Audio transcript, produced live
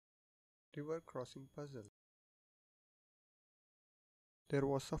River crossing puzzle. There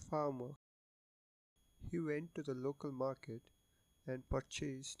was a farmer. He went to the local market and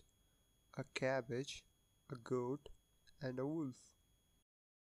purchased a cabbage, a goat, and a wolf.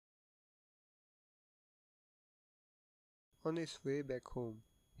 On his way back home,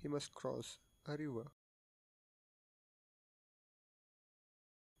 he must cross a river.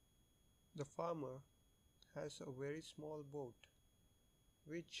 The farmer has a very small boat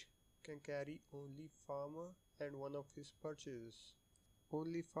which can carry only farmer and one of his purchases.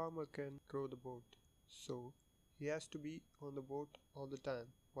 Only farmer can row the boat, so he has to be on the boat all the time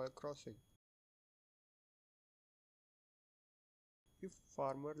while crossing. If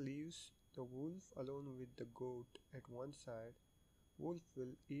farmer leaves the wolf alone with the goat at one side, wolf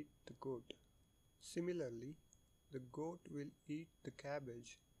will eat the goat. Similarly, the goat will eat the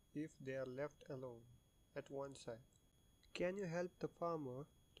cabbage if they are left alone at one side. Can you help the farmer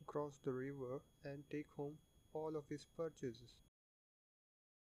to cross the river and take home all of his purchases?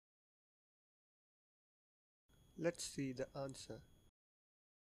 Let's see the answer.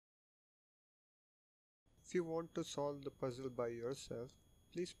 If you want to solve the puzzle by yourself,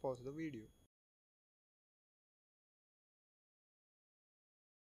 please pause the video.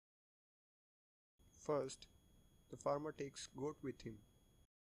 First, the farmer takes goat with him.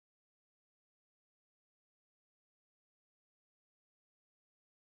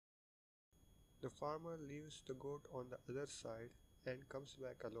 The farmer leaves the goat on the other side and comes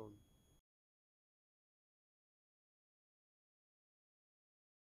back alone.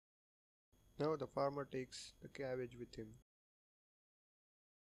 Now the farmer takes the cabbage with him.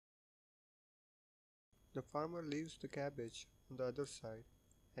 The farmer leaves the cabbage on the other side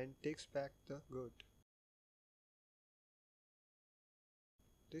and takes back the goat.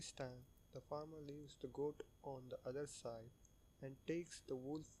 This time, the farmer leaves the goat on the other side and takes the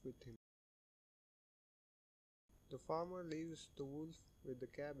wolf with him. The farmer leaves the wolf with the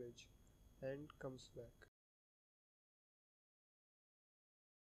cabbage and comes back.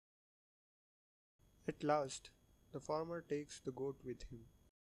 At last, the farmer takes the goat with him.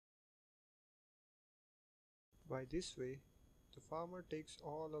 By this way, the farmer takes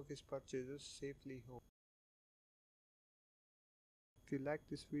all of his purchases safely home. If you like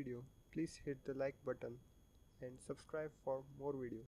this video, please hit the like button and subscribe for more videos.